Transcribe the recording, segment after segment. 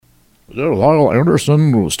Lyle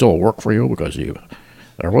Anderson will still work for you? Because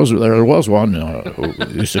there was one who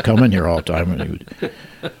used to come in here all the time, and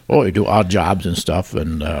he'd do odd jobs and stuff,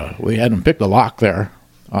 and we had him pick the lock there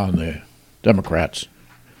on the Democrats.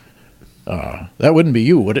 That wouldn't be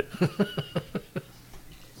you, would it?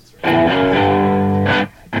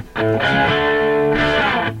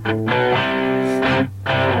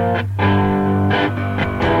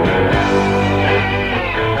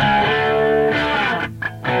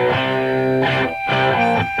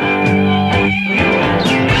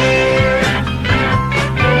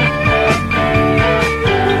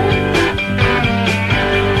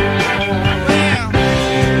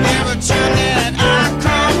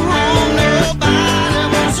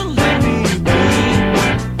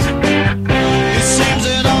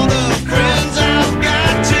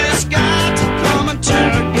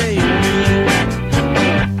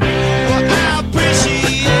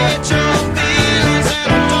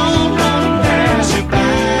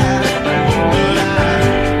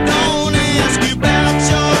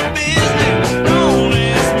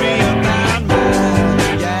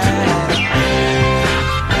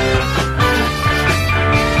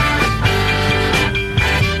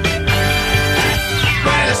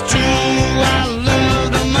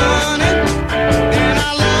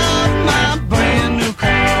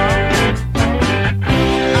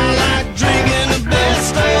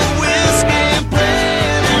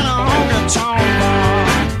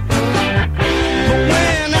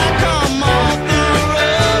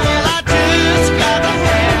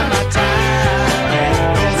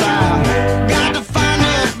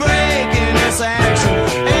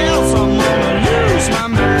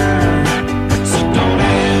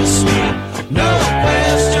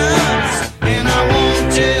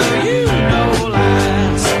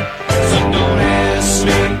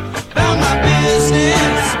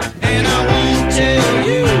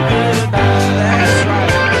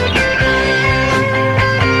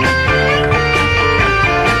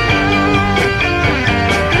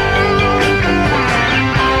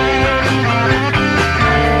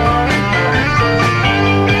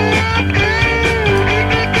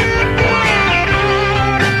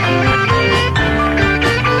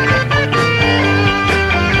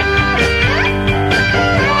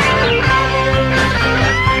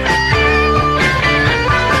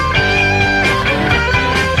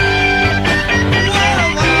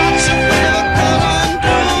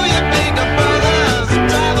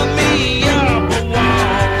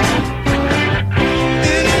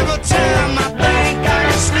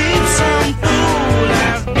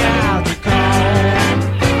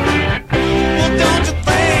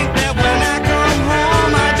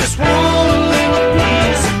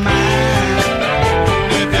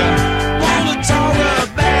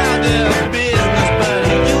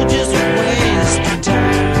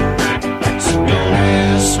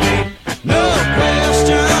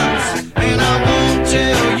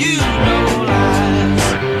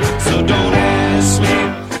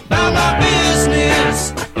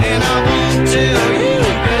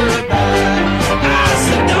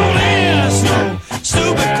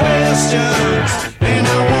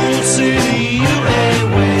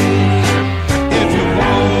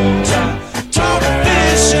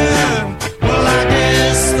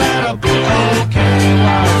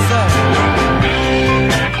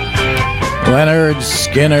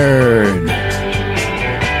 Skinnerd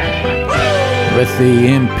with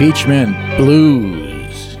the Impeachment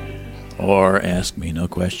Blues, or Ask Me No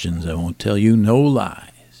Questions, I Won't Tell You No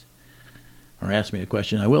Lies, or Ask Me a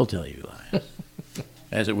Question, I Will Tell You Lies,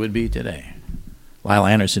 as it would be today. Lyle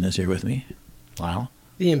Anderson is here with me. Lyle?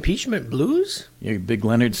 The Impeachment Blues? You're a big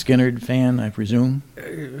Leonard Skinnerd fan, I presume?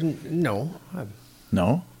 No.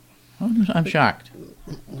 No? I'm shocked.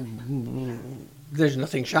 There's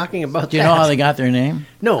nothing shocking about that. Do you know how they got their name?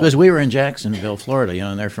 No. Because we were in Jacksonville, Florida,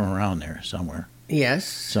 and they're from around there somewhere. Yes.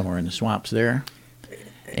 Somewhere in the swamps there.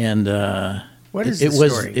 And what is the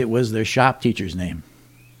story? It was their shop teacher's name.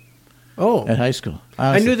 Oh. At high school.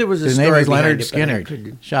 I knew there was a His story name was behind Leonard it, but I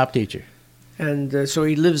Skinnerd, shop teacher. And so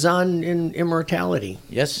he lives on in immortality.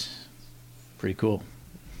 Yes. Pretty cool.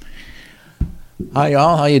 Hi,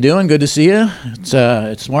 y'all. How you doing? Good to see you.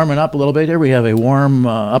 It's warming up a little bit here. We have a warm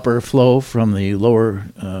upper flow from the lower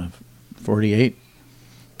 48.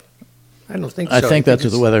 I don't think so. I think that's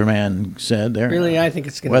what the weatherman said there. Really, I think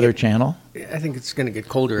it's going to Weather Channel. I think it's going to get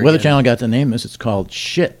colder Weather again. Channel got the name this. It's called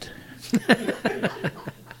Shit.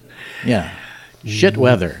 Yeah. Shit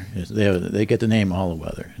weather. They get the name all the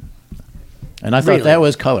weather. And I thought Really? that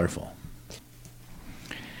was colorful.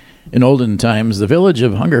 In olden times, the village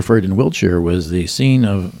of Hungerford in Wiltshire was the scene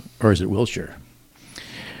of, or is it Wiltshire?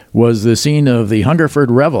 Was the scene of the Hungerford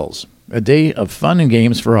revels. A day of fun and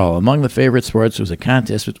games for all. Among the favorite sports was a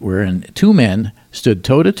contest wherein two men stood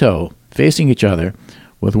toe-to-toe, facing each other,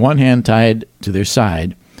 with one hand tied to their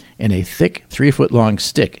side and a thick 3-foot-long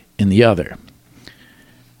stick in the other.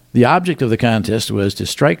 The object of the contest was to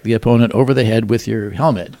strike the opponent over the head with your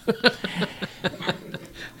helmet.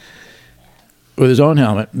 With his own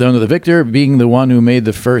helmet, though the victor being the one who made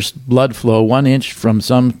the first blood flow 1 inch from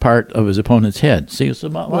some part of his opponent's head. See, it's a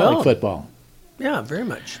lot like football. Yeah, very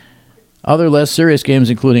much. Other less serious games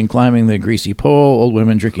including climbing the greasy pole, old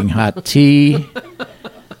women drinking hot tea,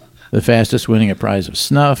 the fastest winning a prize of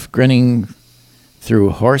snuff, grinning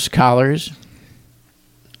through horse collars.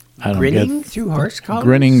 Grinning through horse collars?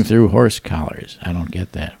 Grinning through horse collars. I don't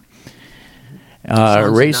get that.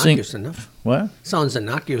 Sounds Racing. innocuous enough. What? Sounds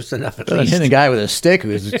innocuous enough at least. Hitting a guy with a stick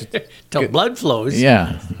who's Till blood flows.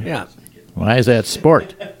 Yeah. Yeah. Why is that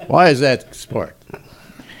sport? Why is that sport?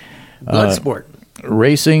 Blood sport.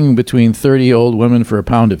 Racing between 30 old women for a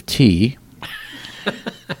pound of tea.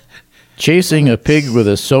 Chasing a pig with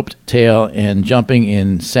a soaped tail and jumping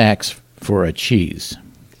in sacks for a cheese.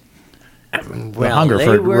 Well,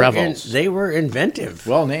 Hungerford revels. They were inventive.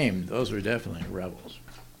 Well named. Those were definitely rebels.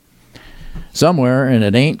 Somewhere, and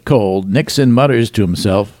it ain't cold, Nixon mutters to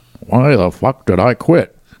himself, "Why the fuck did I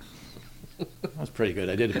quit?" That's pretty good.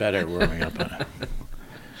 I did it better warming up on it.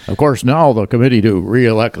 Of course, now the committee to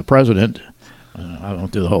re-elect the president. I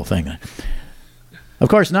won't do the whole thing. Of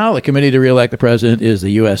course, now the committee to re-elect the president is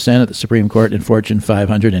the U.S. Senate, the Supreme Court, and Fortune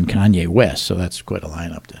 500, and Kanye West. So that's quite a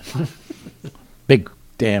lineup. Big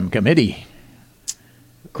damn committee.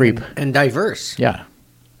 Creep. And diverse. Yeah.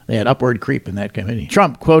 They had upward creep in that committee.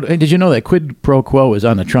 Trump, quote, hey, did you know that quid pro quo is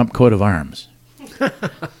on the Trump coat of arms?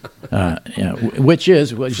 Which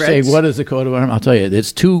is, you say, what is the coat of arms? I'll tell you,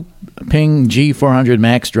 it's two Ping G400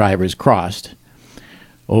 Max drivers crossed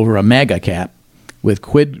over a MAGA cap with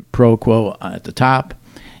quid pro quo at the top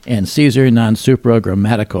and Caesar non supra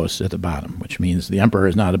grammaticos at the bottom, which means the emperor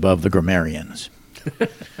is not above the grammarians.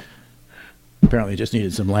 Apparently just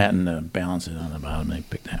needed some Latin to balance it on the bottom. They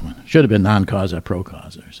picked that one. Should have been non causa pro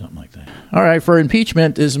causa or something like that. All right, for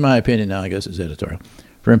impeachment, this is my opinion now, I guess it's editorial.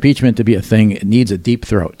 For impeachment to be a thing, it needs a deep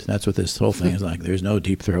throat. That's what this whole thing is like. There's no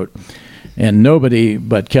deep throat. And nobody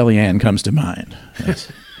but Kellyanne comes to mind.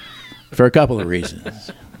 For a couple of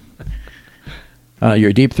reasons.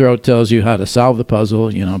 Your deep throat tells you how to solve the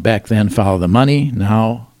puzzle. You know, back then, follow the money.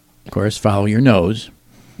 Now, of course, follow your nose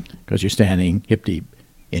because you're standing hip deep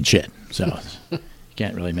in shit. So you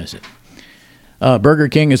can't really miss it. Burger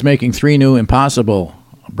King is making 3 new impossible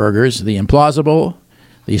burgers. The implausible,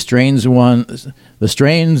 the strange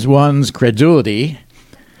one's credulity.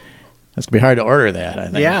 That's going to be hard to order that, I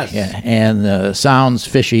think. Yes. Yeah. And sounds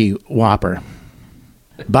fishy Whopper.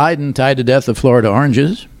 Biden tied to death of Florida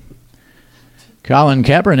oranges. Colin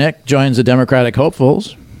Kaepernick joins the Democratic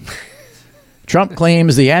hopefuls. Trump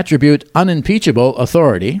claims the attribute unimpeachable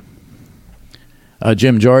authority.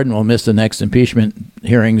 Jim Jordan will miss the next impeachment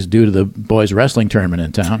hearings due to the boys' wrestling tournament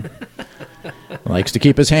in town. Likes to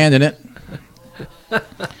keep his hand in it.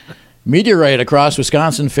 Meteorite across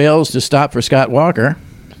Wisconsin fails to stop for Scott Walker.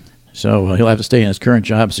 So he'll have to stay in his current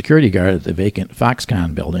job security guard at the vacant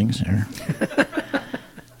Foxconn buildings.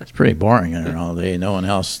 It's pretty boring there all day. No one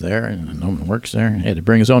else there, and no one works there. He had to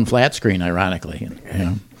bring his own flat screen, ironically. You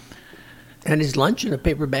know. And his lunch in a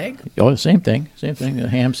paper bag? Oh, same thing. Same thing. A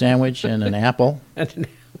ham sandwich and an apple.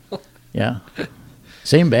 Yeah.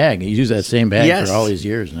 Same bag. He's used that same bag for all these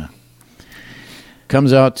years now.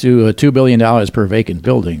 Comes out to $2 billion per vacant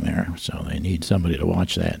building there, so they need somebody to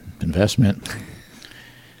watch that investment.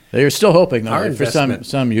 They're still hoping, though, for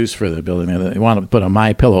some use for the building. They want to put a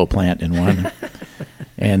My Pillow plant in one.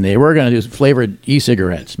 And they were going to do flavored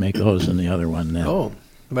e-cigarettes, make those in the other one. Oh,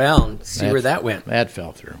 well, see where that went. That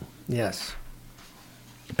fell through. Yes.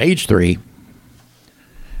 Page 3.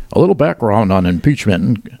 A little background on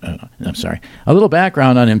impeachment. A little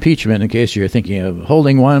background on impeachment in case you're thinking of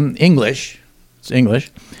holding one. English. It's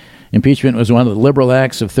English. Impeachment was one of the liberal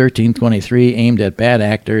acts of 1323 aimed at bad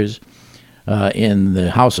actors in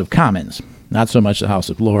the House of Commons. Not so much the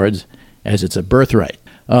House of Lords, as it's a birthright.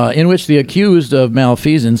 In which the accused of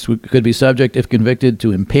malfeasance could be subject, if convicted,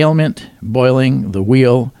 to impalement, boiling, the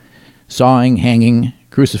wheel, sawing, hanging,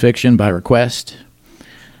 crucifixion by request,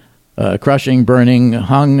 crushing, burning,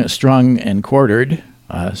 hung, strung, and quartered,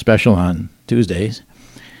 special on Tuesdays,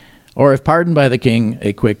 or if pardoned by the king,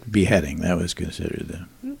 a quick beheading. That was considered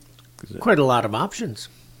quite a lot of options.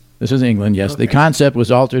 This is England, yes. Okay. The concept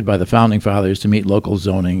was altered by the Founding Fathers to meet local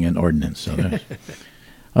zoning and ordinance. So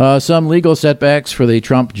some legal setbacks for the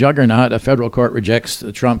Trump juggernaut. A federal court rejects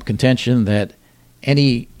the Trump contention that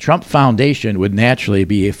any Trump foundation would naturally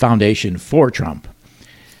be a foundation for Trump,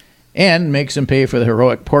 and makes him pay for the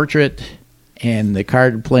heroic portrait and the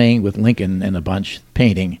card playing with Lincoln and a bunch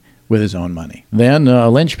painting with his own money. Then a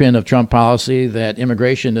linchpin of Trump policy that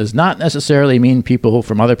immigration does not necessarily mean people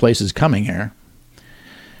from other places coming here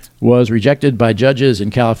was rejected by judges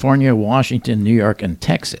in California, Washington, New York, and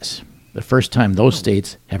Texas. The first time those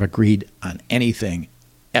states have agreed on anything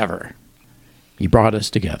ever. He brought us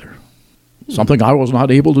together. Something I was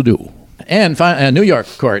not able to do. And a New York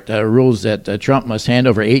court rules that Trump must hand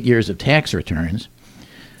over 8 years of tax returns.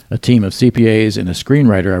 A team of CPAs and a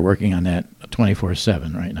screenwriter are working on that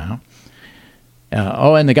 24/7 right now.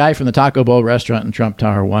 And the guy from the Taco Bell restaurant in Trump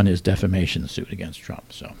Tower won his defamation suit against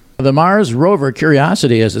Trump. So the Mars rover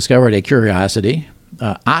Curiosity has discovered a curiosity.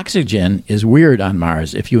 Oxygen is weird on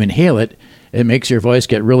Mars. If you inhale it, it makes your voice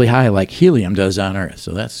get really high like helium does on Earth.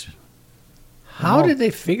 So that's... How did they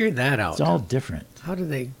figure that out? It's all different. How did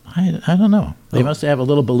they... I don't know. They must have a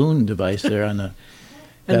little balloon device there on the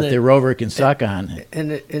that the rover can suck on.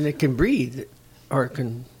 And it can breathe, or it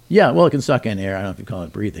can... Yeah, well, it can suck in air. I don't know if you call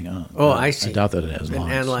it breathing. I see. I doubt that it has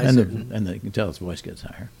lungs. Analyze it. And you can tell its voice gets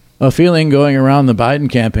higher. A feeling going around the Biden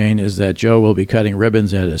campaign is that Joe will be cutting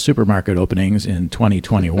ribbons at supermarket openings in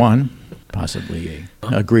 2021, possibly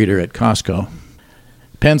a greeter at Costco.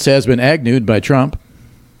 Pence has been agnewed by Trump,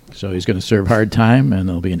 so he's going to serve hard time, and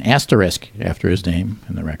there'll be an asterisk after his name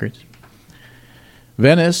in the records.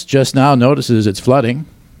 Venice just now notices it's flooding.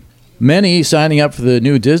 Many signing up for the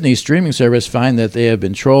new Disney streaming service find that they have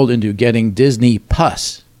been trolled into getting Disney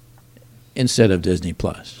Plus instead of Disney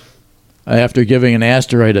Plus. After giving an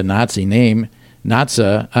asteroid a Nazi name,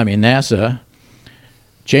 NASA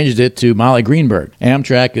changed it to Molly Greenberg.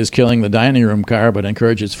 Amtrak is killing the dining room car but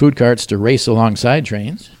encourages food carts to race alongside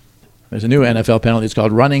trains. There's a new NFL penalty. It's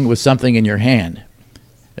called running with something in your hand.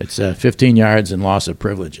 It's 15 yards and loss of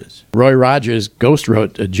privileges. Roy Rogers ghost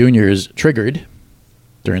wrote juniors triggered,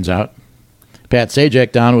 turns out. Pat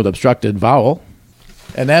Sajak down with obstructed vowel.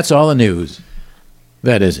 And that's all the news.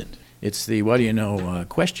 That isn't. It's the Whad'ya Know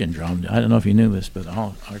question drum. I don't know if you knew this, but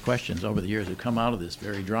all our questions over the years have come out of this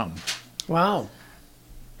very drum. Wow.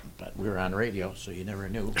 But we were on radio, so you never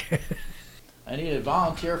knew. I need a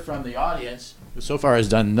volunteer from the audience who so far has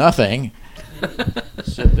done nothing.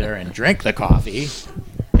 Sit there and drink the coffee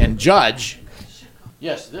and judge.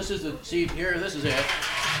 Yes, this is the seat here. This is it.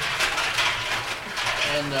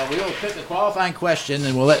 And we will pick a qualifying question,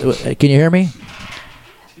 and we'll let. Can you hear me?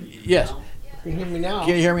 Yes. Can you hear me now?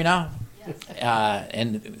 Can you hear me now?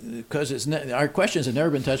 And because our questions have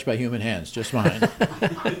never been touched by human hands, just mine.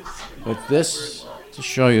 But this to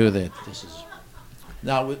show you that this is.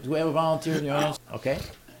 Now, do we have a volunteer in the audience? Okay.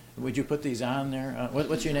 Would you put these on there?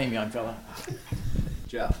 What's your name, young fella?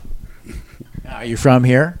 Jeff. Are you from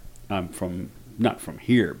here? I'm not from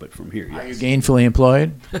here, but from here, yes. Are you gainfully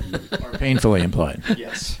employed or painfully employed?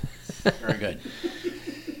 Yes. Very good.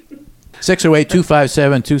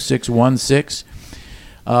 608-257-2616.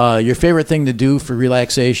 Your favorite thing to do for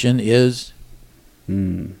relaxation is?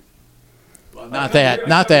 Well, not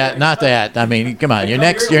that. I mean, come on. Your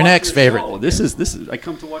next favorite. Oh, this is. I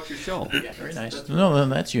come to watch your show. Yeah, very nice. No,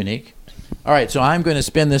 that's unique. All right, so I'm going to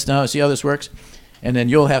spin this now. See how this works, and then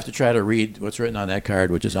you'll have to try to read what's written on that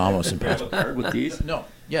card, which is almost impossible. Do I have a card with these? No.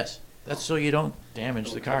 Yes. That's so you don't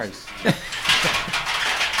damage the cards.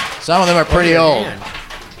 Some of them are pretty old.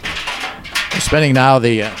 I'm spinning now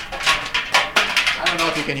the. I don't know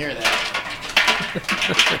if you can hear that.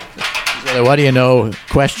 These are the Whad'ya Know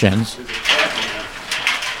questions. All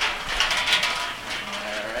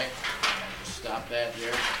right. Stop that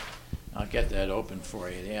here. I'll get that open for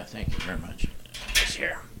you. Yeah, thank you very much. It's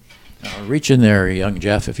here. Now, reach in there, young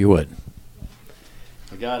Jeff, if you would.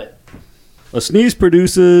 I got it. A sneeze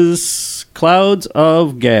produces clouds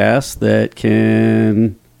of gas that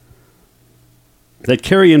carry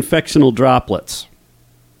infectional droplets.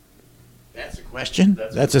 That's a question?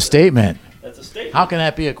 That's a statement. That's a statement. How can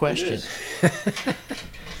that be a question? It's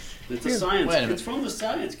a science. It's from the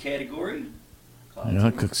science category.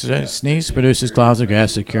 Sneeze produces clouds of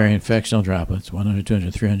gas that carry infectional droplets. 100,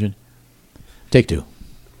 200, 300. Take two.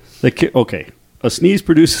 Okay. A sneeze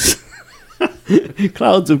produces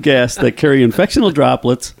clouds of gas that carry infectional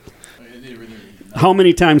droplets. How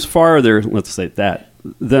many times farther, let's say that,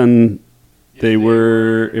 than they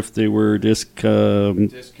were if they were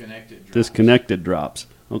disconnected drops.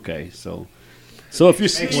 Okay, so if you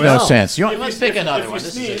makes no sense. Let's pick another one.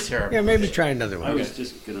 This is terrible. Yeah, maybe try another one. I was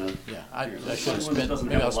just gonna. Yeah, I should have spent. Doesn't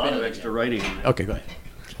Maybe have I'll a lot spin of it extra again. writing on it. Okay, go ahead.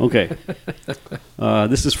 Okay.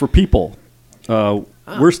 This is for people.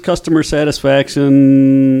 Worst customer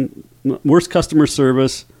satisfaction, worst customer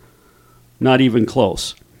service, Not even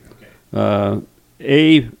close.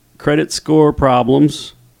 A, credit score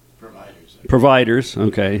problems. Providers,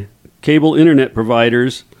 okay. Cable internet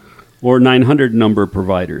providers or 900 number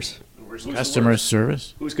providers. Customer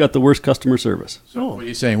service? Who's got the worst customer service? So what are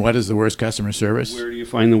you saying? What is the worst customer service? Where do you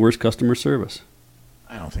find the worst customer service?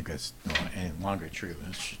 I don't think that's any longer true.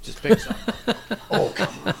 Let's just pick something. Oh,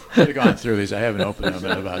 come on. We've gone through these. I haven't opened them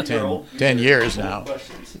in about 10 years now.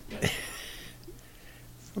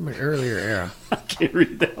 From an earlier era. I can't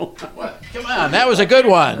read that one. What? Come on, that was a good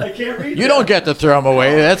one. I can't read You don't get to throw them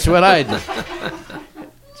away. That's what I do.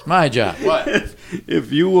 It's my job. What?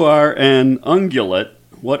 If you are an ungulate,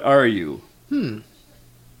 what are you? Okay,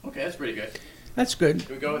 that's pretty good. That's good.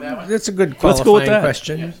 Can we go with that one? That's a good Let's go with qualifying that.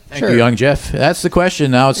 question. Yeah. Thank you, young Jeff. That's the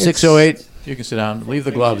question now. It's 6:08. You can sit down. Leave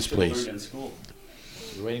the gloves, please.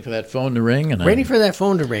 We're waiting for that phone to ring. And Waiting for that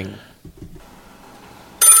phone to ring.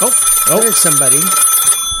 Oh, there's somebody.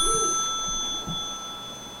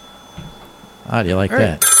 How do you like All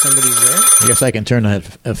that? right, somebody's there. I guess I can turn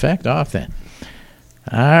that effect off then.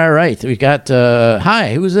 All right. We got,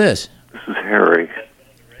 hi, who's this? This is Harry.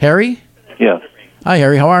 Harry? Yeah, Hi,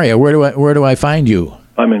 Harry. How are you? Where do I find you?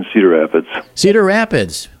 I'm in Cedar Rapids. Cedar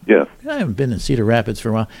Rapids. Yeah. I haven't been in Cedar Rapids for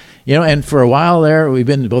a while. You know, and for a while there, we've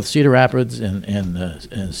been to both Cedar Rapids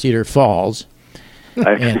and Cedar Falls.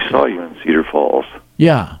 I actually saw you in Cedar Falls.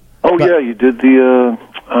 Yeah. Oh, But- yeah, you did the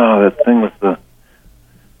that thing with the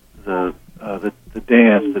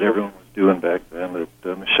dance that everyone was doing back then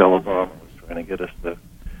that Michelle Obama was trying to get us to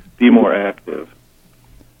be more active.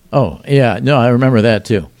 Oh, yeah. No, I remember that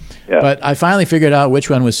too. Yeah. But I finally figured out which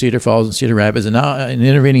one was Cedar Falls and Cedar Rapids, and now in the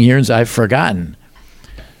intervening years, I've forgotten.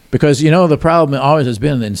 Because, you know, the problem always has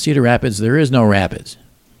been in Cedar Rapids, there is no rapids.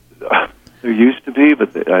 There used to be,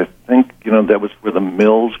 but I think that was where the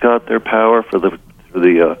mills got their power for the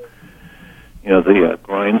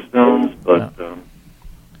grindstones. But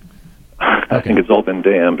I think it's all been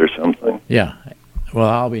dammed or something. Yeah. Well,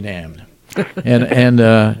 I'll be damned.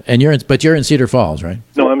 and you're in Cedar Falls, right?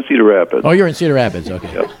 No, I'm Cedar Rapids. Oh, you're in Cedar Rapids.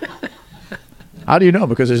 Okay. Yep. How do you know?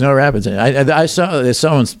 Because there's no rapids in it. I saw that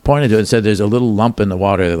someone pointed to it and said there's a little lump in the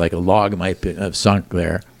water, like a log might have sunk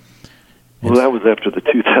there. Well, that was after the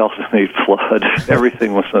 2008 flood.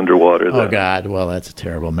 Everything was underwater then. Oh, God. Well, that's a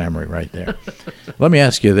terrible memory right there. Let me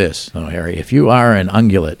ask you this, though, Harry. If you are an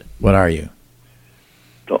ungulate, what are you?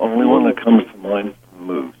 The only one that comes to mind is the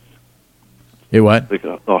moose. You what?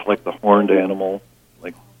 Like the horned animal.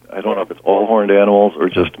 Like, I don't know if it's all horned animals or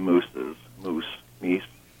just mooses. Meese.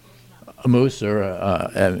 A moose,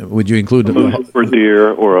 or would you include A moose or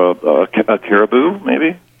deer or a caribou,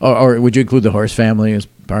 maybe? Or would you include the horse family as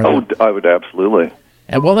part of it? I would absolutely.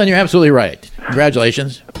 And, well, then you're absolutely right.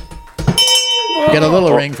 Congratulations. Get a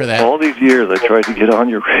little ring for that. All these years, I tried to get on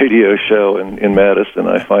your radio show in Madison.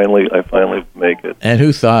 I finally make it. And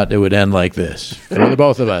who thought it would end like this? For the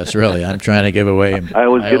both of us, really. I'm trying to give away. I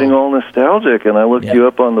was getting all nostalgic, and I looked you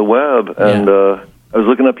up on the web, and I was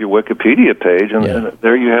looking up your Wikipedia page, and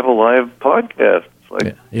there you have a live podcast. It's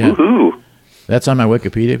like, woohoo! That's on my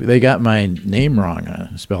Wikipedia. They got my name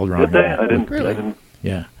wrong, spelled wrong. Did they? I didn't.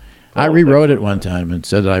 Yeah. I rewrote it one time and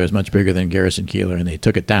said that I was much bigger than Garrison Keillor, and they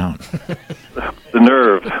took it down. The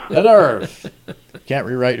nerve. The nerve. Can't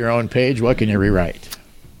rewrite your own page. What can you rewrite?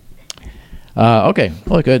 Okay.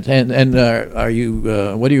 Well, good. And are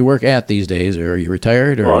you? What do you work at these days? Or are you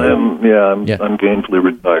retired? Or Well, I'm gainfully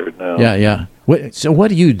retired now. Yeah. So what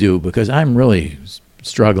do you do? Because I'm really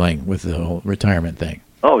struggling with the whole retirement thing.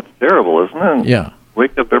 Oh, it's terrible, isn't it? Yeah.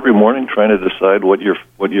 Wake up every morning trying to decide what your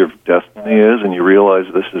destiny is, and you realize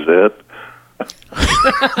this is it.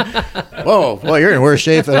 Whoa, well, you're in worse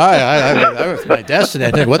shape than I was my destiny.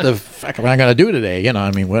 I think, what the fuck am I going to do today? It's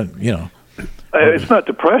not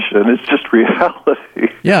depression; it's just reality.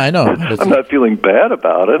 Yeah, I know. I'm not feeling bad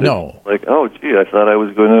about it. No. It's like, oh, gee, I thought I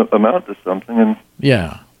was going to amount to something, and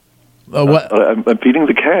yeah. I'm feeding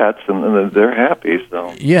the cats, and they're happy.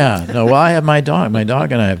 So yeah, no. Well, I have my dog. My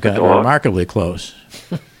dog and I have gotten remarkably close.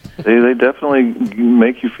 They definitely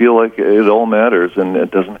make you feel like it all matters, and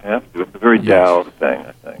it doesn't have to. It's a very Tao thing,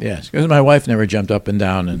 I think. Yes, because my wife never jumped up and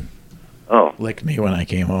down and licked me when I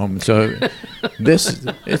came home. So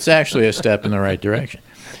it's actually a step in the right direction.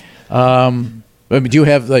 But do you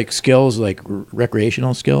have like skills, like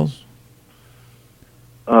recreational skills?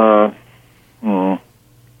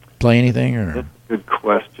 Play anything or? That's a good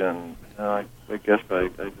question. I guess I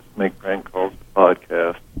just make prank calls to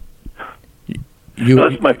podcasts.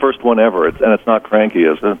 That's my first one ever, and it's not cranky,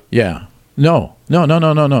 is it? Yeah. No.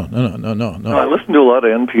 I listen to a lot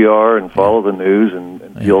of NPR and follow the news and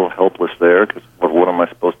feel helpless there because what am I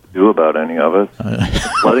supposed to do about any of it.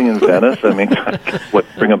 Flooding in Venice, I mean, what,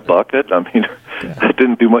 bring a bucket? I mean, that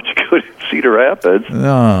didn't do much good in Cedar Rapids.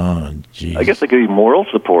 Oh, geez. I guess I could be moral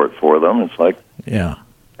support for them. It's like, yeah.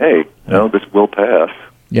 Hey, this will pass.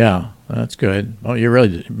 Yeah, that's good. Oh, you're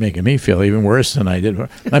really making me feel even worse than I did.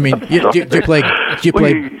 I mean, you play.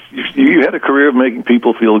 You had a career of making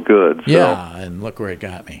people feel good. So. Yeah, and look where it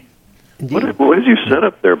got me. What is your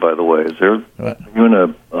setup there, by the way? Is there are you in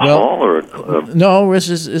a hall or a club? No, this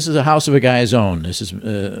is a house of a guy's own. This is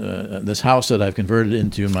this house that I've converted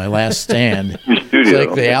into my last stand. It's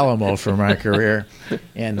like the Alamo for my career.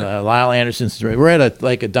 And Lyle Anderson's. We're at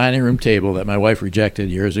a dining room table that my wife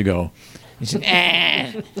rejected years ago. He said,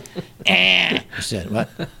 I said,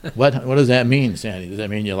 what does that mean, Sandy? Does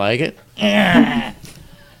that mean you like it?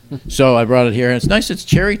 So I brought it here, and it's nice. It's a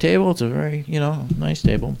cherry table. It's a very, nice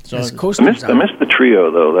table. So I missed the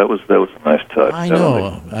trio, though. That was a nice touch. I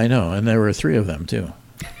know, and there were 3 of them too.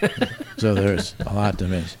 So there's a lot to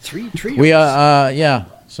miss. 3 trios. We yeah.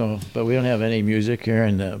 So, but we don't have any music here,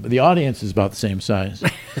 and the audience is about the same size. In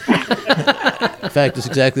fact, it's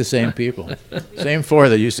exactly the same people. Same 4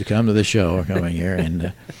 that used to come to the show are coming here,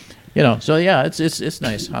 and so yeah, it's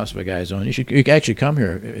nice. House of a Guy's Own. You can actually come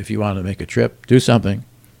here if you want to make a trip, do something.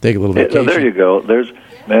 Take a little vacation. There you go.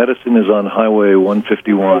 Madison is on Highway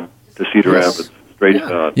 151 to Cedar Rapids. Straight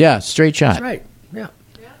shot. Yeah, straight shot. That's right. Yeah.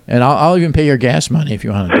 And I'll even pay your gas money if you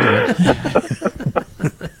want to do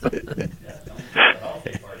it.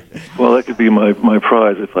 Well, that could be my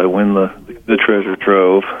prize if I win the treasure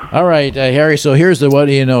trove. All right, Harry. So here's the What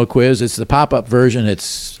Do You Know quiz. It's the pop-up version.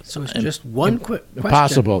 So it's just one quick question.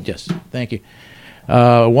 Possible. Yes. Thank you.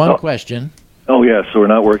 One question. Oh yeah. So we're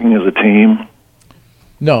not working as a team.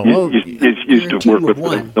 No, you used to work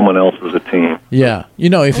with someone else as a team. Yeah,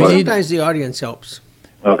 if you need. Sometimes the audience helps.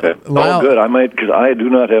 Okay. Good. I might, because I do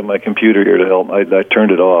not have my computer here to help. I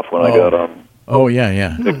turned it off when I got on. Oh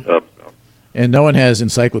yeah. Picked up. And no one has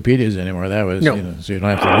encyclopedias anymore. That was so you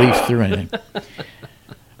don't have to leaf through anything.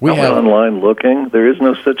 We have online looking. There is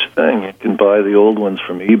no such thing. You can buy the old ones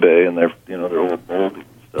from eBay, and they're old moldy.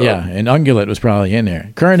 Yeah, and Ungulate was probably in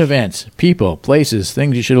there. Current events, people, places,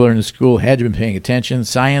 things you should have learned in school. Had you been paying attention?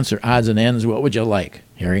 Science or odds and ends? What would you like,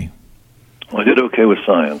 Harry? Well, I did okay with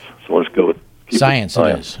science, so let's go with science.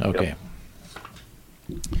 It is. Okay.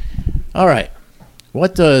 Yep. All right.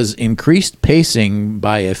 What does increased pacing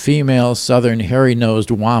by a female southern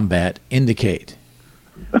hairy-nosed wombat indicate?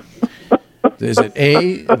 Is it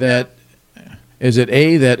A that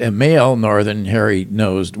a male northern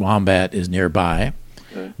hairy-nosed wombat is nearby?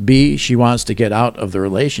 B, she wants to get out of the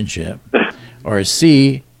relationship, or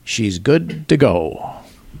C, she's good to go?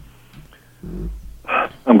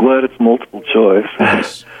 I'm glad it's multiple choice.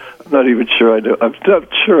 Yes. I'm not even sure I know. I'm not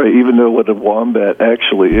sure I even know what a wombat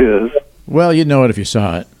actually is. Well, you'd know it if you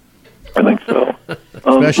saw it. I think so.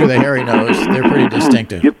 Especially the hairy nose. They're pretty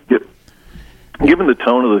distinctive. Given the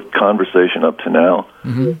tone of the conversation up to now,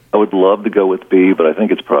 I would love to go with B, but I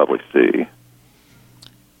think it's probably C.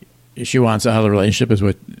 She wants out of the relationship is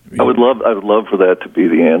what I would love for that to be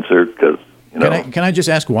the answer, because Can I just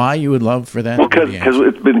ask why you would love for that? Well, because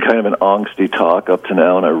it's been kind of an angsty talk up to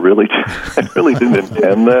now, and I really didn't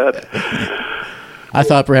intend that. I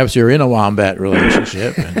thought perhaps you were in a wombat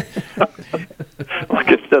relationship. Like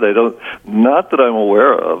I said, not that I'm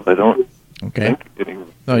aware of. I don't. Okay.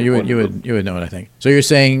 No, you would know what I think. So you're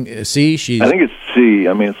saying C? I think it's C.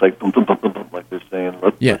 I mean, it's like boom, boom, boom, boom, boom, like they're saying.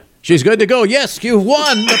 She's good to go. Yes, you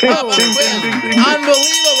won the pop-up quiz.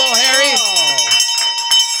 Unbelievable, Harry.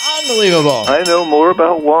 Unbelievable. I know more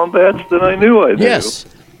about wombats than I knew I knew. Yes.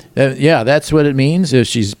 That's what it means if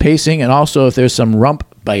she's pacing, and also if there's some rump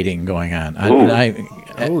biting going on.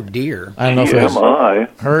 Oh dear. I don't know if it's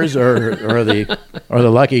hers or the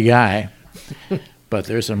lucky guy, but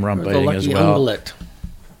there's some rump biting as well. Ungulate.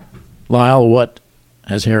 Lyle, what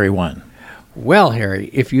has Harry won? Well, Harry,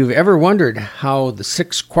 if you've ever wondered how the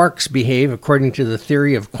 6 quarks behave according to the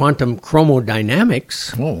theory of quantum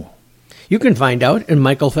chromodynamics, you can find out in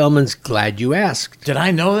Michael Feldman's Glad You Asked. Did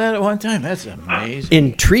I know that at one time? That's amazing.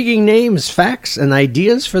 Intriguing names, facts, and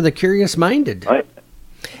ideas for the curious-minded.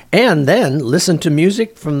 And then listen to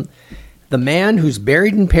music from the man who's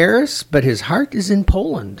buried in Paris, but his heart is in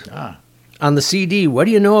Poland. On the CD, What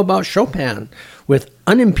Do You Know About Chopin? With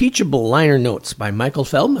unimpeachable liner notes by Michael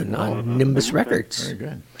Feldman on Nimbus Records. Very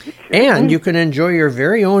good. And you can enjoy your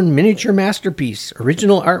very own miniature masterpiece,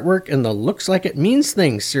 original artwork in the Looks Like It Means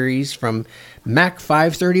Things series from Mac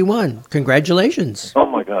 531. Congratulations. Oh,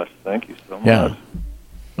 my gosh. Thank you so much. Yeah.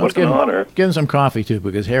 What an honor. Give him some coffee, too,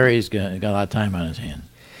 because Harry's got a lot of time on his hands.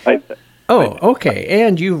 Oh, okay.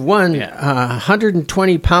 And you've won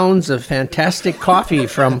 120 pounds of fantastic coffee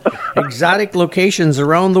from exotic locations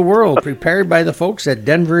around the world, prepared by the folks at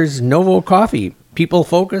Denver's Novo Coffee. People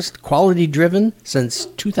focused, quality driven since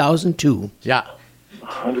 2002. Yeah.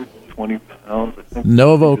 120 pounds, I think.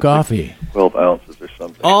 Novo Coffee. 12 ounces or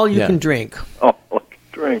something. All you can drink. All I can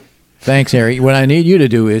drink. Thanks, Harry. What I need you to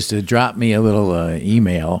do is to drop me a little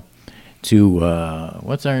email to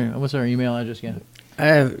what's our email address again? I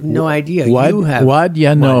have no idea. You have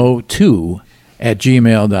Whad'ya Know 2 at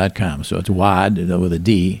gmail.com. So it's Wad with a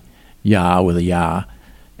D, Ya with a Ya,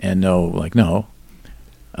 and no like no.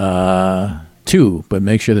 2, but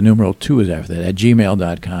make sure the numeral 2 is after that at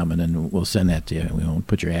gmail.com, and then we'll send that to you. We won't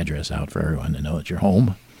put your address out for everyone to know that you're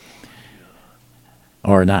home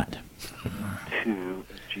or not. 2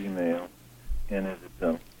 at Gmail, and is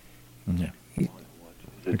it Yeah. Is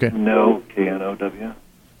it Okay. No, K-N-O-W?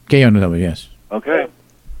 K-N-O-W, yes. Okay.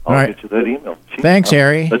 All I'll right. get you that email. Gee, Thanks,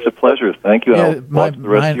 Harry. Such a pleasure. Thank you. Yeah, I'll watch the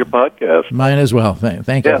rest of your podcast. Mine as well.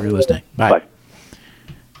 Thank you for listening. Bye.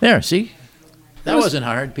 There, see? That wasn't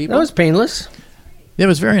hard, people. That was painless. It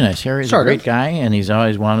was very nice. Harry's Sort a great of. guy, and he's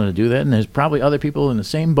always wanted to do that. And there's probably other people in the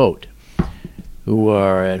same boat who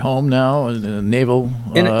are at home now, naval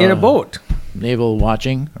In a boat. naval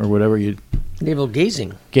watching or whatever you Naval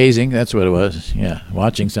gazing. gazing. That's what it was. Yeah,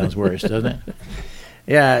 watching sounds worse, doesn't it?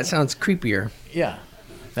 Yeah, it sounds creepier. Yeah.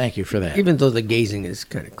 Thank you for that. Even though the gazing is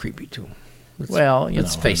kind of creepy, too.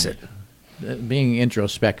 Let's face it. Being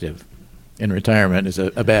introspective in retirement is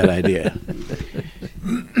a bad idea.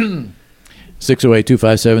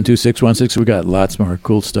 608-257-2616. We got lots more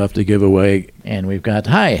cool stuff to give away. And we've got,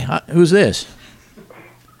 hi, who's this?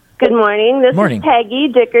 Good morning. This is Peggy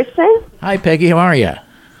Dickerson. Hi, Peggy. How are you?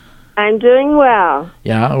 I'm doing well.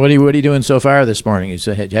 Yeah. What are you doing so far this morning? Did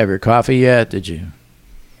you have your coffee yet? Did you?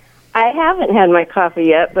 I haven't had my coffee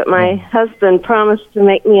yet, but my husband promised to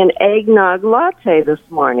make me an eggnog latte this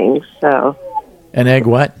morning. So. An egg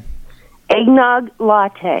what? Eggnog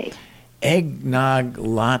latte. Eggnog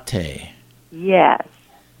latte. Yes.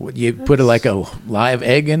 Would you put like a live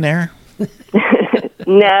egg in there?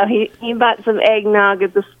 No, he bought some eggnog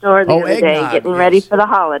at the store the other day, eggnog, getting ready for the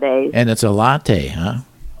holidays. And it's a latte, huh?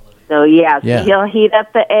 So, so he'll heat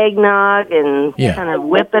up the eggnog and kind of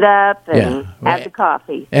whip it up and add the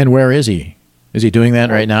coffee. And where is he? Is he doing that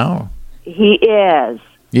right now? He is.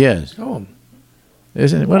 Yes. Oh.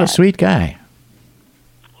 Isn't it? What a sweet guy.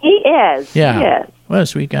 He is. Yeah. He is. What a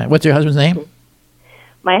sweet guy. What's your husband's name?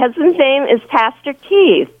 My husband's name is Pastor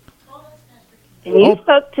Keith. And you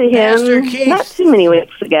spoke to him not too many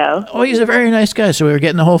weeks ago. Oh, he's a very nice guy. So we were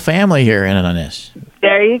getting the whole family here in on this.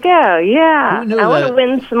 There you go. Yeah. Who knew I want that? to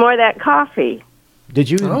win some more of that coffee. Did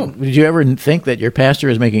you ever think that your pastor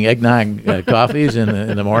is making eggnog coffees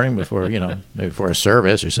in the morning before before a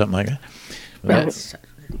service or something like that? Well,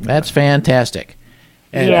 that's fantastic.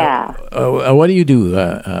 And, what do you do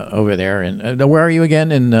over there? And where are you again?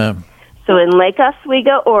 So in Lake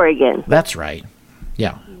Oswego, Oregon. That's right.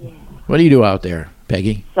 Yeah. What do you do out there,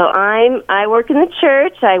 Peggy? So I work in the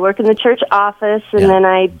church. I work in the church office, and then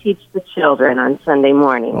I teach the children on Sunday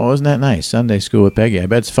morning. Oh, isn't that nice? Sunday school with Peggy. I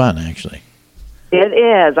bet it's fun, actually. It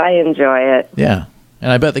is. I enjoy it. Yeah.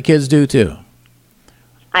 And I bet the kids do, too.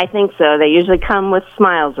 I think so. They usually come with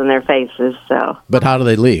smiles on their faces. So. But how do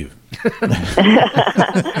they leave?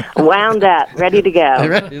 Wound up, ready to go.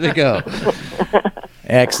 Ready to go.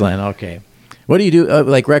 Excellent. Okay. What do you do,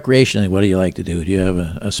 like recreationally, what do you like to do? Do you have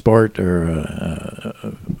a sport or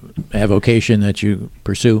a vocation that you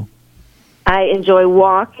pursue? I enjoy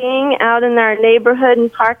walking out in our neighborhood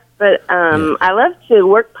and parks, but I love to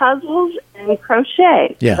work puzzles and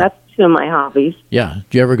crochet. Yeah. That's two of my hobbies. Yeah.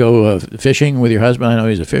 Do you ever go fishing with your husband? I know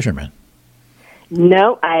he's a fisherman.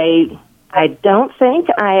 No, I don't think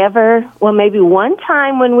I ever, well, maybe one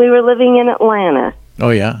time when we were living in Atlanta.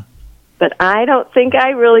 Oh, yeah? But I don't think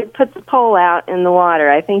I really put the pole out in the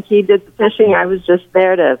water. I think he did the fishing. I was just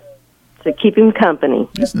there to keep him company.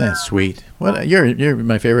 Isn't that sweet? Well, you're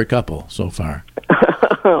my favorite couple so far.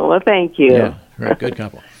 Well, thank you. Yeah, right, good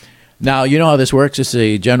couple. Now, you know how this works. It's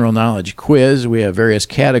a general knowledge quiz. We have various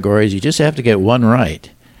categories. You just have to get one right.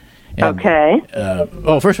 And, okay.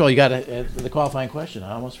 First of all, you got the qualifying question.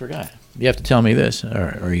 I almost forgot. You have to tell me this,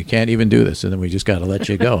 or you can't even do this, and then we just got to let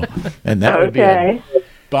you go. And that would be a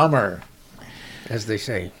bummer. As they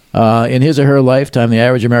say. In his or her lifetime, the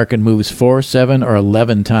average American moves 4, 7, or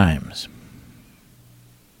 11 times.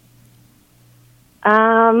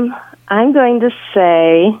 I'm going to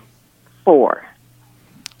say 4.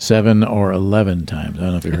 7 or 11 times. I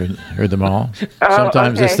don't know if you heard them all.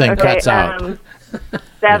 Sometimes this thing cuts out.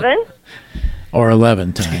 7? Or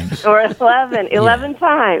 11 times. Or 11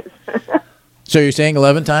 times. So you're saying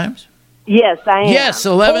 11 times? Yes, I am. Yes,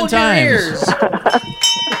 11 Hold your times. ears.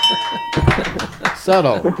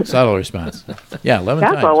 Subtle response. Yeah, 11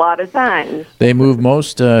 That's times. a lot of times. They move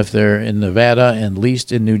most if they're in Nevada and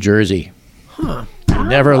least in New Jersey. You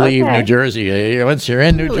never leave okay. New Jersey. Once you're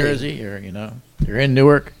in New Jersey, you're in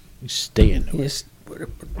Newark, you stay in Newark. Yes.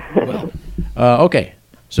 Well, Okay,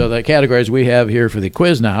 so the categories we have here for the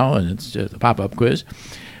quiz now, and it's the pop-up quiz.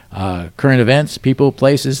 Current events, people,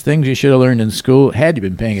 places, things you should have learned in school had you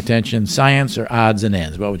been paying attention, science, or odds and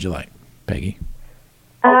ends. What would you like, Peggy?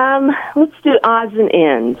 Let's do odds and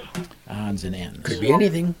ends. Odds and ends. could be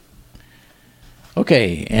anything.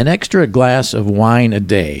 Okay, an extra glass of wine a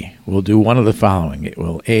day will do one of the following. It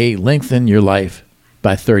will A, lengthen your life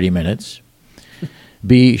by 30 minutes.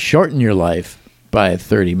 B, shorten your life by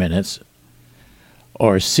 30 minutes.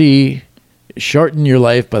 Or C, shorten your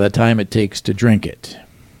life by the time it takes to drink it.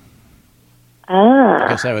 I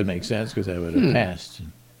guess that would make sense because I would have passed.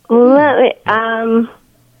 Let me,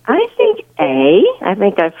 I think A. I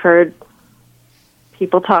think I've heard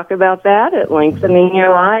people talk about that, at lengthening your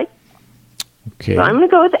life. Okay. So I'm going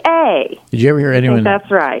to go with A. Did you ever hear I think anyone that's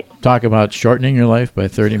right. talk about shortening your life by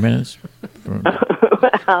 30 minutes?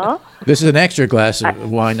 Well, This is an extra glass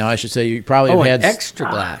of wine. Now, I should say you probably have Oh, had an extra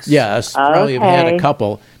glass. Yes, probably have had a Okay.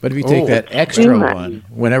 couple. But if you take that Too extra much. one,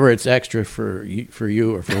 whenever it's extra for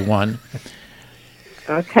you or for one,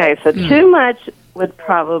 okay, so too much would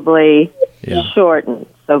probably Yeah. shorten.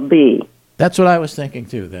 So B. that's what I was thinking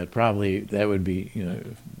too. That would be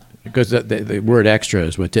because the word extra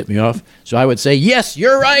is what tipped me off. So I would say yes,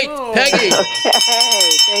 you're right, Peggy. Okay,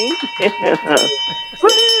 thank you. Woo!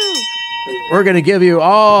 We're going to give you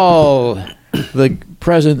all the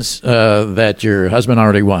presents that your husband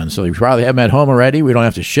already won. So you probably have them at home already. We don't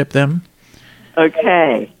have to ship them.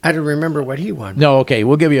 Okay. I don't remember what he won. No, okay,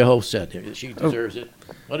 we'll give you a whole set. She deserves it.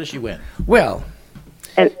 What does she win? Well,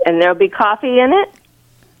 And there'll be coffee in it?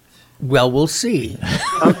 we'll see.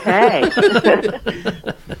 Okay.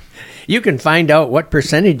 You can find out what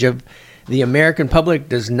percentage of the American public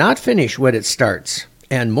does not finish what it starts,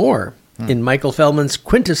 and more, in Michael Feldman's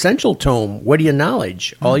quintessential tome, Whad'ya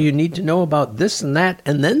Knowledge? All you need to know about this and that,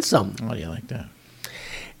 and then some. Oh, you like that?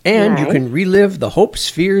 And you Right. can relive the hopes,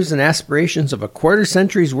 fears, and aspirations of a quarter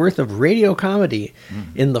century's worth of radio comedy.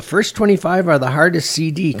 In the first 25 are the hardest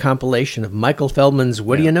CD compilation of Michael Feldman's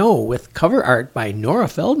Whad'ya Know, with cover art by Nora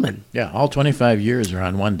Feldman. Yeah, all 25 years are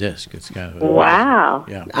on one disc. It's kind of Wow.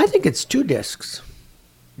 Yeah, I think it's 2 discs.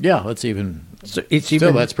 yeah. Let's even. So it's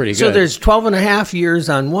Still, that's pretty So good. there's 12 and a half years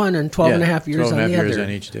on one and 12 and a half years 12 on and a the half years other.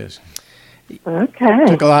 on each disc. Okay.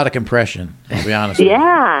 Took a lot of compression. I'll be honest. with you.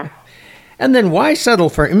 Yeah. And then why settle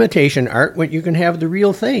for imitation art when you can have the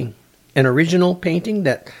real thing? An original painting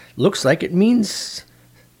that looks like it means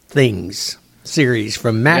things series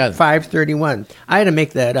from Mac Yeah. 531. I had to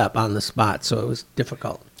make that up on the spot, so it was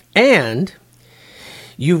difficult. And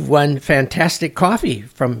you've won fantastic coffee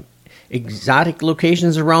from exotic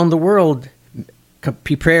locations around the world,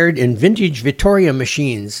 prepared in vintage Vittoria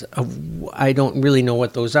machines. I don't really know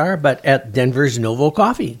what those are, but at Denver's Novo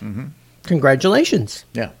Coffee. Congratulations.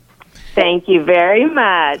 Yeah. Thank you very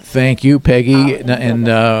much. Thank you, Peggy. And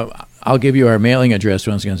I'll give you our mailing address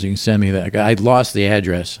once again so you can send me that. I lost the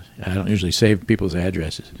address. I don't usually save people's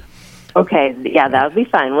addresses. Okay. Yeah, that would be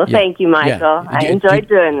fine. Well, Yeah. thank you, Michael. Yeah. I enjoyed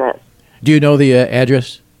doing this. Do you know the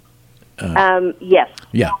address? Yes.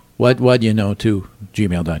 Yeah. What you know to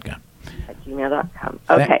gmail.com. At gmail.com.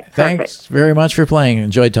 Okay. Thanks Perfect. very much for playing.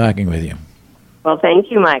 Enjoyed talking with you. Well,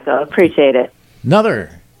 thank you, Michael. Appreciate it.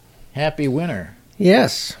 Another happy winner.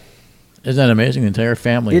 Yes. Isn't that amazing? The entire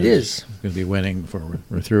family It is. going to be winning before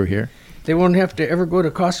we're through here. They won't have to ever go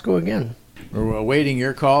to Costco again. We're awaiting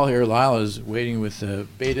your call here. Lila's waiting with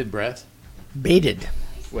bated breath. Baited.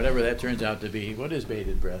 Whatever that turns out to be. What is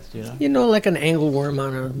bated breath? Do you know? You know, like an angleworm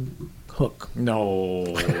on a hook. No.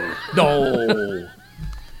 No.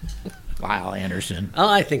 Lyle Anderson. Oh,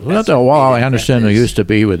 I think Well, that's what a Lyle bated Anderson breath who is. used to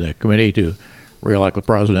be with the committee to re-elect the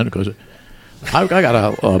president because I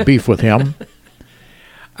got a beef with him.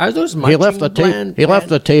 Are those He left the tape. He left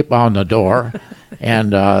the tape on the door,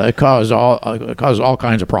 and it caused all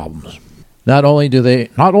kinds of problems. Not only do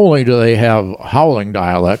they have howling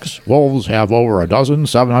dialects, wolves have over a dozen,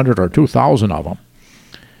 700 or 2,000 of them.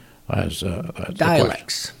 That's the question.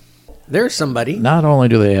 dialects. There's somebody. Not only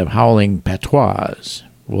do they have howling patois,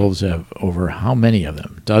 wolves have over how many of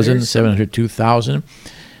them? Dozen, There's 700, 2,000.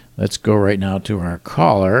 Let's go right now to our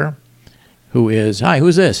caller, who is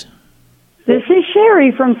who's this? This is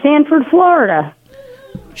Sherry from Sanford, Florida.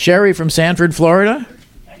 Sherry from Sanford, Florida.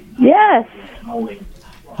 Yes,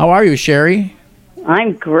 How are you, Sherry?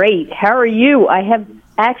 I'm great. How are you? I have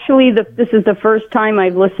actually, this is the first time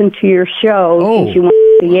I've listened to your show since you went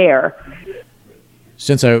to the air.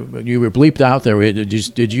 Since you were bleeped out there, did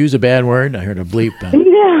you use a bad word? I heard a bleep.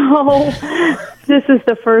 No, this is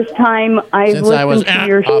the first time I've listened to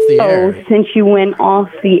your show since you went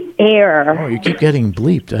off the air. Oh, you keep getting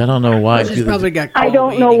bleeped. I don't know why. I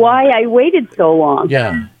don't know why I waited so long.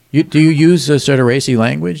 Yeah. Do you use a sort of racy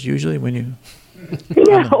language usually when you...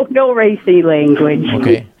 No racy language.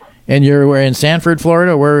 Okay. And we're in Sanford,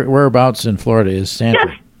 Florida? Whereabouts in Florida is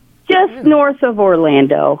Sanford? Just north of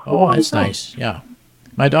Orlando. Oh, that's nice. Yeah.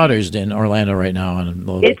 My daughter's in Orlando right now on a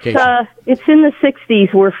little vacation. It's in the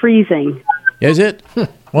 60s. We're freezing. Is it?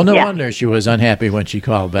 Well, no wonder she was unhappy when she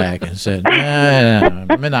called back and said,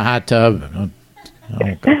 I'm in a hot tub.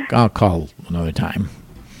 I'll call another time.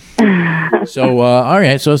 So, all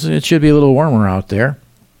right. So it should be a little warmer out there.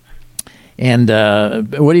 And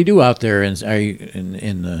what do you do out there? Are you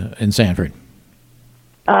in Sanford?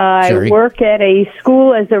 I work at a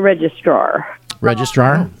school as a registrar.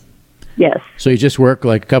 Registrar? Yes. So you just work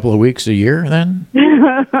like a couple of weeks a year then?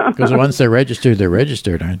 Because once they're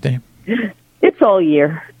registered, aren't they? It's all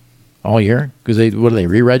year. All year? Because what do they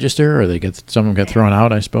re-register, or someone get thrown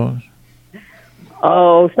out? I suppose.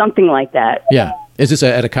 Oh, something like that. Yeah. Is this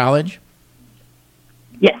at a college?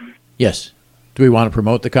 Yes. Yes. Do we want to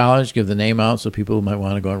promote the college? Give the name out so people might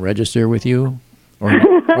want to go and register with you,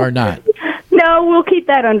 or not? No, we'll keep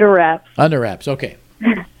that under wraps. Under wraps. Okay.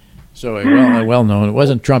 So well known. It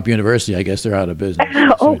wasn't Trump University. I guess they're out of business.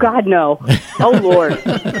 Oh God, no. Oh Lord.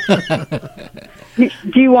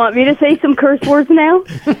 Do you want me to say some curse words now?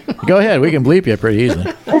 Go ahead. We can bleep you pretty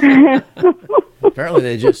easily. Apparently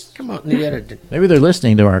they just come out in the edited. Maybe they're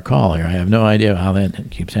listening to our call here. I have no idea how that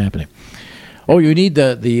keeps happening. Oh, you need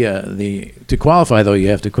the to qualify though. You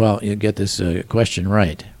have to you get this question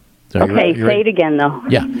right. So okay, say it again though.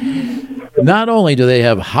 Yeah. Not only do they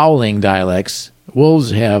have howling dialects,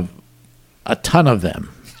 wolves have a ton of them.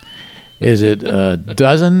 Is it a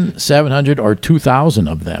dozen, 700, or 2,000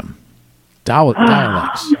 of them? Dialects.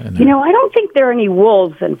 I don't think there are any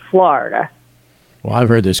wolves in Florida. Well, I've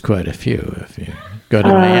heard there's quite a few. If you go to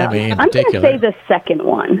Miami in particular. I'm going to say the second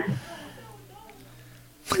one.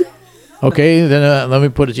 Okay, then let me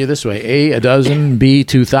put it to you this way: A dozen, B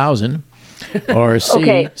 2,000, or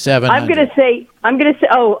C 700. I'm going to say.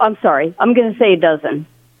 Oh, I'm sorry. I'm going to say a dozen.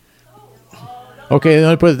 Okay,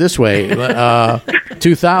 let me put it this way: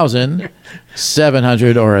 2,000,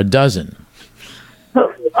 700, or a dozen.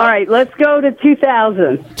 All right, let's go to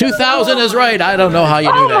 2,000. 2,000 is right. I don't know how you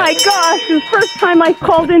do that. Oh my gosh! It's the first time I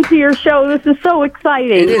called into your show. This is so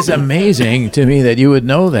exciting. It is amazing to me that you would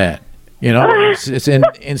know that. It's an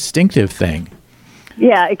instinctive thing.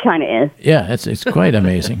 Yeah, it kind of is. Yeah, it's quite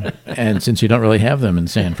amazing. And since you don't really have them in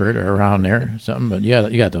Sanford or around there, something, but yeah,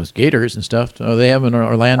 you got those gators and stuff. Oh, they have in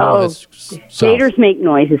Orlando. Oh, gators make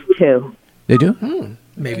noises too. They do?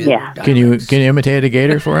 Maybe. Yeah. Can you imitate a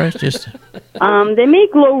gator for us? Just. They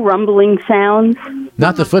make low rumbling sounds.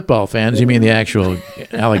 Not the football fans. You mean the actual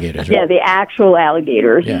alligators? Right? Yeah, the actual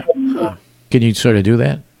alligators. Yeah. Can you sort of do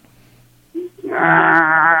that?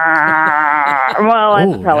 Well,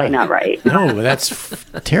 that's probably not right. No, that's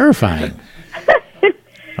terrifying.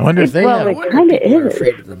 I wonder if they have. Well, it kind of is.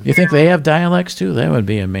 Afraid of them. You think they have dialects too? That would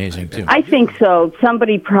be amazing too. I think so.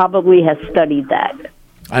 Somebody probably has studied that.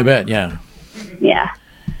 I bet, yeah. Yeah.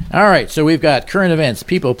 All right, so we've got current events,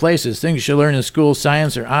 people, places, things you should learn in school,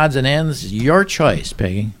 science, or odds and ends. Your choice,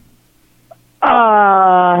 Peggy.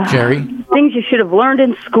 Sherry? Things you should have learned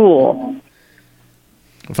in school.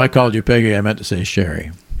 If I called you Peggy, I meant to say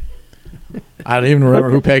Sherry. I don't even remember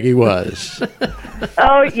who Peggy was.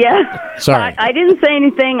 Oh, yeah. Sorry. I didn't say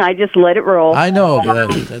anything. I just let it roll. I know, but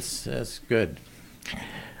that's good.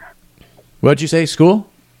 What'd you say, school?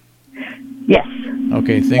 Yes.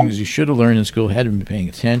 Okay, things you should have learned in school, hadn't been paying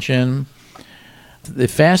attention. The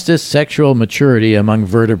fastest sexual maturity among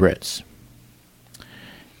vertebrates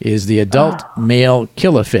is the adult male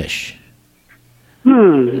killifish.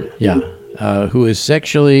 Yeah. Who is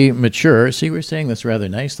sexually mature. See, we're saying this rather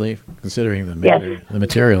nicely, considering the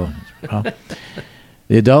material. Well,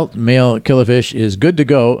 the adult male killifish is good to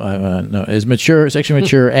go. Is mature, sexually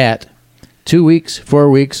mature at 2 weeks, 4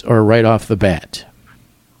 weeks, or right off the bat.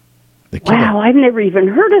 Wow, I've never even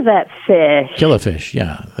heard of that fish. Killifish,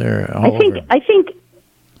 yeah, they're all over. I think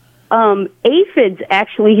aphids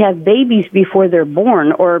actually have babies before they're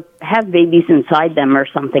born, or have babies inside them, or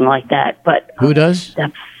something like that. But who does?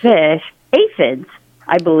 The fish, aphids,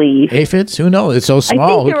 I believe. Aphids? Who knows? It's so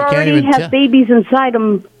small. I think they already have babies inside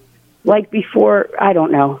them, like before. I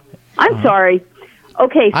don't know. I'm sorry.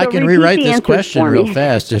 Okay, so I can rewrite this question real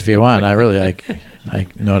fast if you want. I I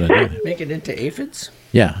know what to do. Make it into aphids?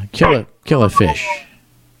 Yeah, kill a fish.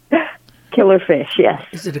 Killer fish, yes.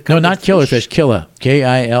 Is it a No, not killer fish. Killa.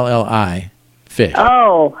 Killi fish.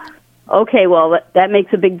 Oh, okay. Well, that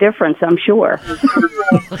makes a big difference, I'm sure.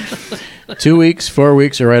 2 weeks, 4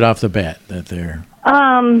 weeks are right off the bat that they're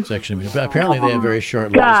section. Apparently, they have very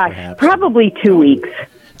short lives. Gosh, Perhaps. probably 2 weeks.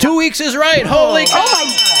 2 weeks is right. Holy cow! Oh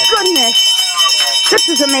my goodness, this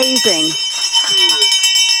is amazing.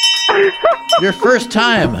 Your first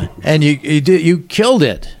time, and you killed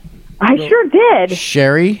it. I sure did.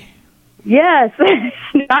 Sherry. Yes,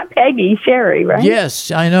 not Peggy, Sherry, right?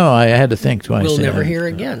 Yes, I know. I had to think twice. We'll never hear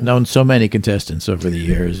again. Known so many contestants over the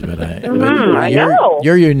years, but I know.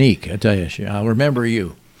 You're unique. I tell you, I'll remember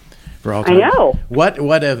you for all time. I know. What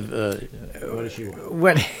is she?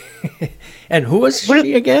 What? And who was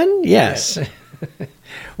she again? Yes.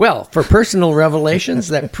 Well, for personal revelations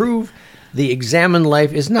that prove the examined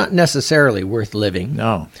life is not necessarily worth living.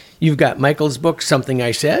 No. You've got Michael's book, Something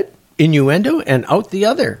I Said, Innuendo, and Out the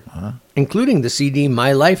Other, including the CD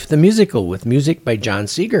My Life, the Musical, with music by John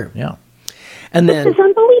Seeger. Yeah. And then This is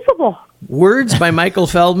unbelievable. Words by Michael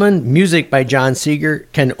Feldman, music by John Seeger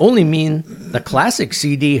can only mean the classic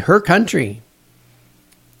CD, Her Country.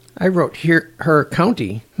 I wrote here, Her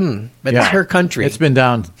County, but it's Her Country. It's been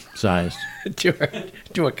downsized.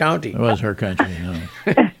 to a county. It was Her Country, no.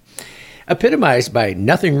 Epitomized by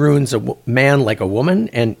Nothing Ruins a Man Like a Woman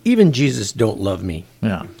and Even Jesus Don't Love Me.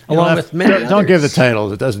 Yeah. Along with many Don't give the others.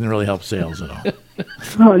 titles. It doesn't really help sales at all.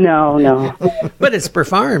 Oh, no. But it's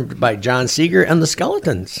performed by John Seeger and the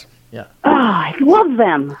Skeletons. Yeah. Oh, I love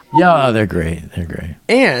them. Yeah, they're great. They're great.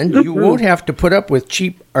 And you won't have to put up with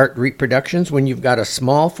cheap art reproductions when you've got a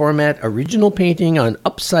small format original painting on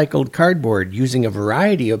upcycled cardboard using a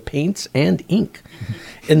variety of paints and ink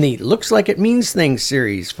in the Looks Like It Means Things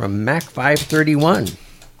series from Mac 531.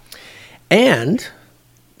 And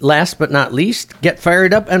last but not least, get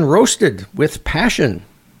fired up and roasted with passion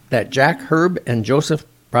that Jack, Herb, and Joseph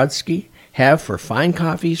Brodsky have for fine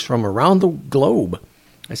coffees from around the globe.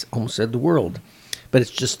 I almost said the world, but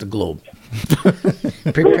it's just the globe.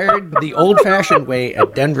 Prepared the old-fashioned way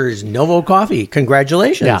at Denver's Novo Coffee.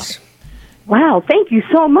 Congratulations. Yeah. Wow, thank you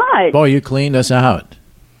so much. Boy, you cleaned us out.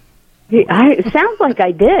 It sounds like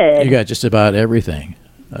I did. You got just about everything.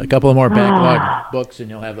 A couple of more backlog books, and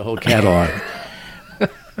you'll have the whole catalog.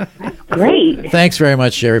 Great. Thanks very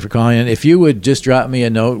much, Sherry, for calling in. If you would just drop me a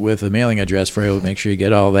note with a mailing address for you, make sure you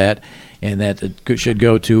get all that. And that should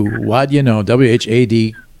go to Whad'ya Know,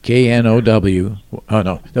 WHADKNOW, WHADYA,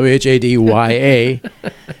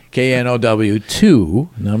 KNOW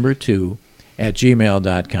 2 at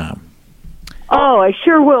gmail.com. Oh, I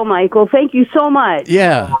sure will, Michael. Thank you so much.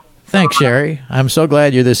 Yeah. Thanks, Sherry. I'm so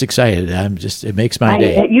glad you're this excited. It makes my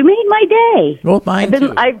day. You made my day. Well, mine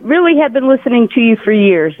too. I really have been listening to you for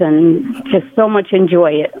years and just so much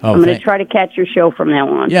enjoy it. Oh, I'm going to try to catch your show from now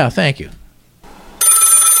on. Yeah, thank you.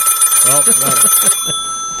 Well,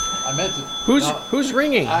 I meant to. Who's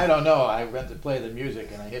ringing? I don't know. I went to play the music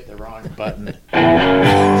and I hit the wrong button.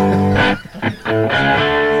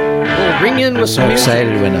 We'll ring in with so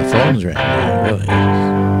excited when the phones rang. Really.